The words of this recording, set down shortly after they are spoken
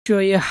Show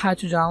you how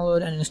to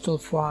download and install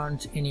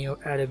fonts in your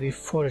Adobe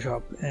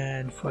Photoshop,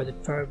 and for the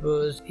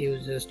purpose you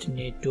just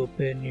need to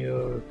open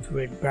your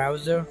favorite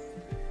browser.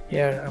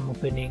 Here I'm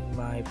opening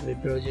my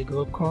favorite browser,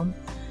 Google Chrome,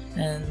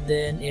 and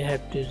then you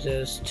have to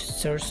just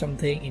search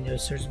something in your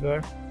search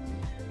bar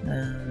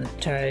and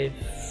type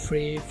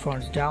free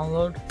fonts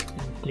download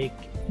and click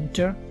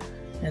enter,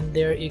 and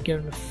there you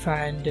can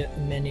find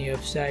many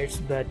websites,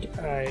 but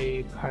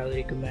I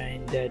highly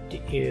recommend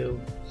that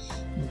you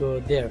go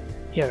there.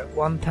 Here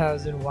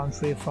 1001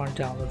 free font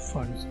download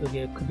fonts,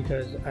 okay,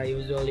 because I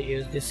usually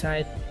use this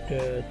site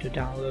to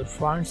download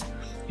fonts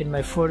in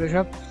my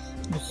Photoshop.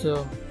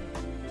 So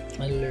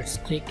let's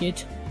click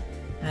it,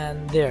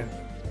 and there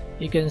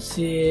you can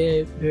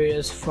see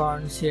various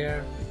fonts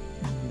here.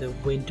 The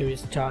winter is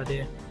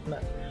started.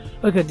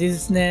 Okay,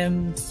 these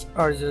names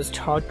are just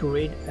hard to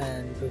read,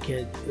 and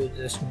okay, you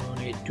just no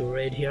need to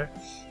read here,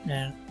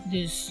 and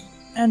this,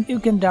 and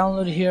you can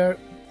download here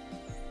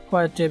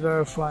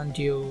whatever font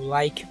you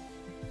like.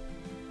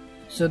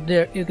 So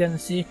there you can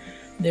see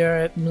there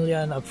are a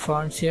million of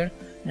fonts here,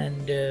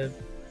 and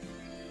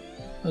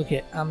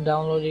okay, I'm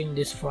downloading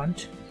this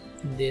font,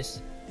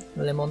 this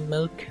lemon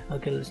milk.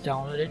 Okay, let's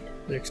download it.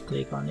 Let's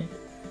click on it.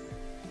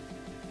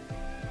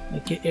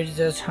 Okay, it's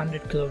just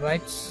 100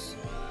 kilobytes,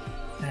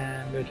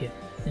 and okay,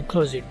 then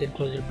close it. Then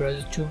close your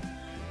browser too.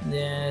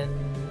 Then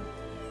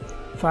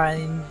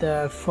find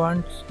the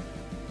font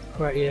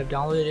where you have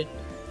downloaded it.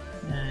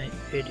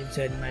 It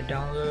inside my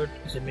download,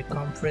 semi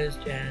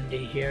compressed, and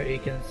here you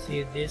can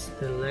see this,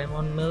 the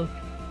lemon milk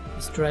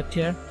extract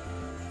here.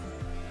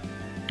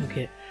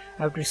 Okay,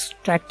 after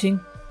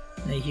extracting,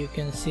 you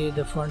can see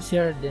the fonts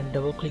here. Then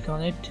double click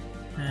on it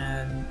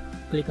and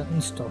click on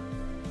install.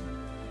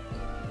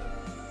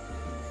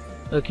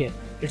 Okay,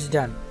 it's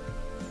done.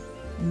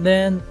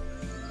 Then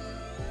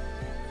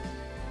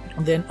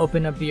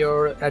open up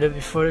your Adobe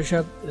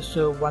Photoshop.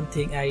 So one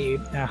thing I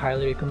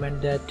highly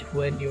recommend, that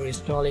when you're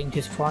installing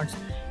these fonts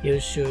you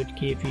should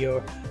keep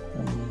your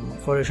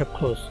Photoshop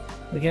closed.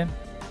 Okay,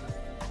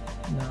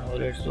 now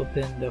let's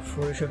open the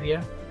Photoshop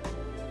here,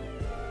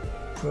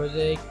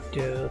 project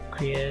to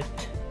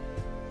create.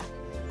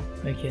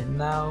 Okay,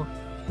 now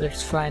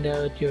let's find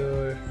out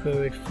your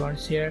favorite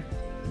fonts here.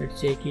 Let's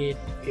check it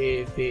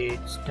if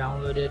it's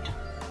downloaded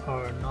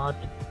or not.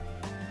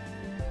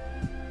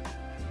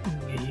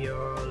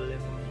 Your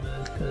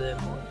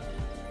lemon.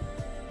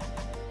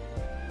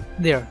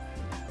 There.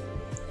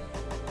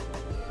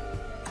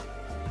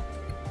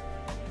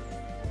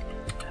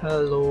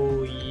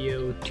 Hello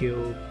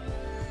YouTube.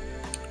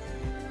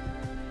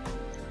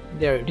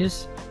 There it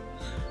is.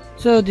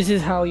 So this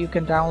is how you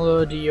can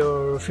download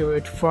your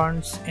favorite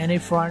fonts, any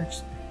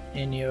fonts,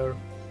 in your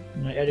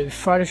Adobe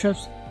Photoshop.